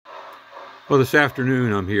Well, this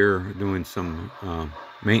afternoon I'm here doing some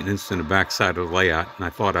maintenance in the back side of the layout, and I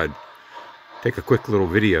thought I'd take a quick little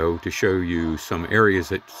video to show you some areas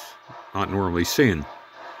that's not normally seen.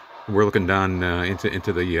 We're looking down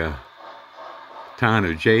into the town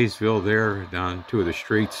of Jaysville there, down two of the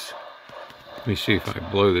streets. Let me see if I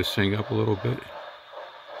blow this thing up a little bit.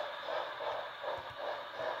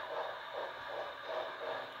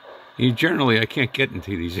 Generally, I can't get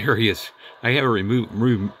into these areas. I have a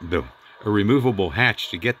removable hatch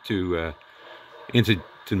to get to into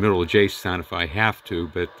the middle of Jamestown if I have to,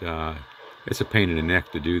 but it's a pain in the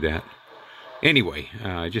neck to do that. Anyway,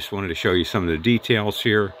 I just wanted to show you some of the details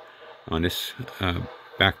here on this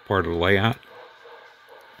back part of the layout.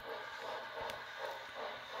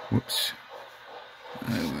 Whoops.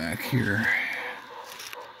 Back here.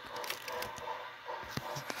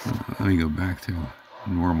 Let me go back to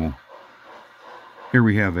normal. Here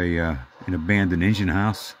we have an abandoned engine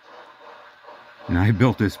house. And I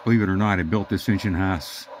built this, believe it or not, I built this engine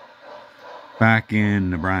house back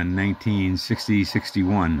in around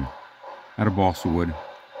 1960-61 out of balsa wood.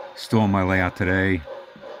 Still on my layout today.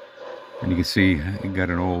 And you can see it got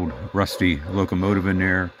an old rusty locomotive in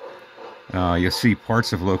there. You'll see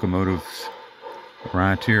parts of locomotives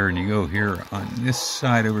right here, and you go here on this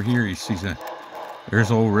side over here, you see there's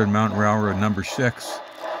old Red Mountain Railroad number 6.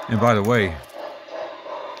 And by the way,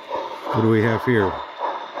 what do we have here?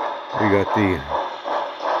 We got the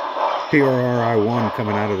PRR I-1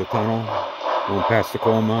 coming out of the tunnel, going past the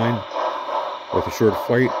coal mine with a short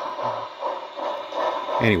flight.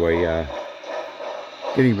 Anyway,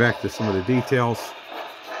 getting back to some of the details.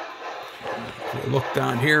 If you look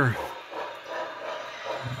down here,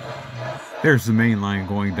 there's the main line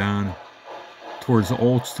going down towards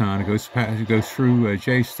Oldstown. It goes through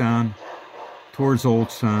Jamestown towards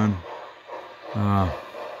Oldstown.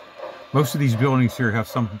 Most of these buildings here have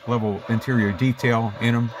some level of interior detail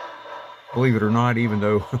in them, believe it or not, even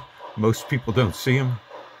though most people don't see them.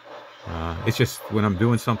 It's just when I'm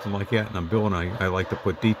doing something like that and I'm building, I like to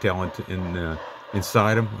put detail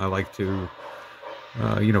inside them. I like to,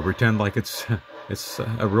 you know, pretend like it's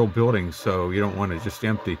a real building, so you don't want it just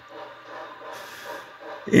empty.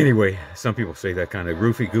 Anyway, some people say that kind of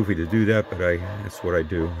goofy to do that, but that's what I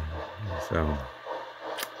do. So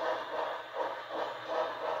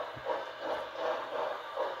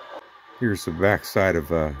here's the back side of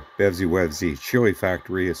Bevsy Websy Chili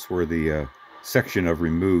Factory. It's where the section of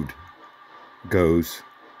removed goes.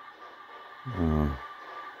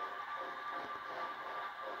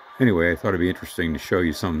 Anyway, I thought it'd be interesting to show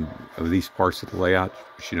you some of these parts of the layout,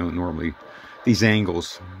 which you don't normally, these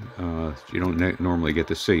angles, you don't normally get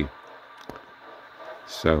to see.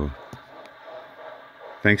 So,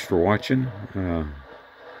 thanks for watching. I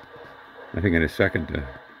think in a second the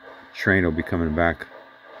train will be coming back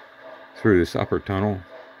through this upper tunnel.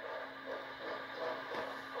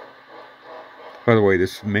 By the way,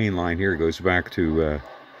 this main line here goes back to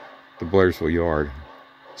the Blairsville Yard.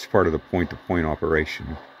 It's part of the point-to-point operation.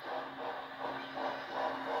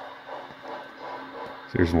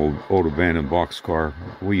 So there's an old abandoned boxcar.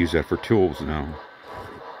 We use that for tools now.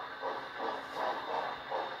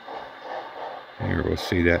 Here, we'll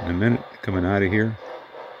see that in a minute, coming out of here.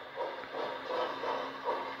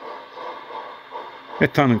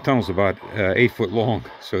 That tunnel's about 8 foot long,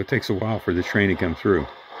 so it takes a while for the train to come through.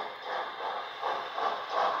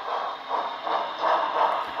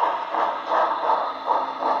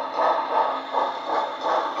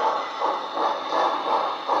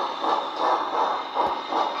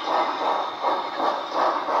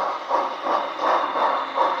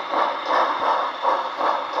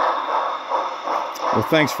 Well,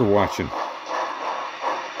 thanks for watching.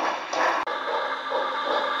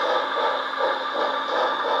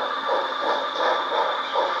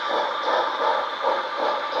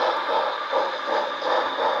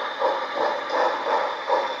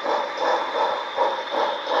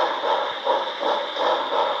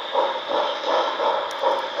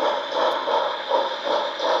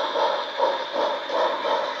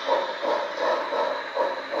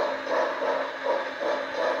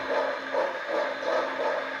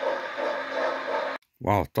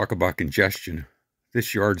 Wow, talk about congestion.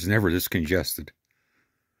 This yard's never this congested.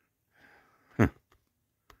 Huh.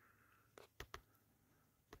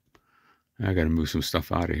 I gotta move some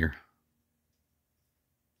stuff out of here.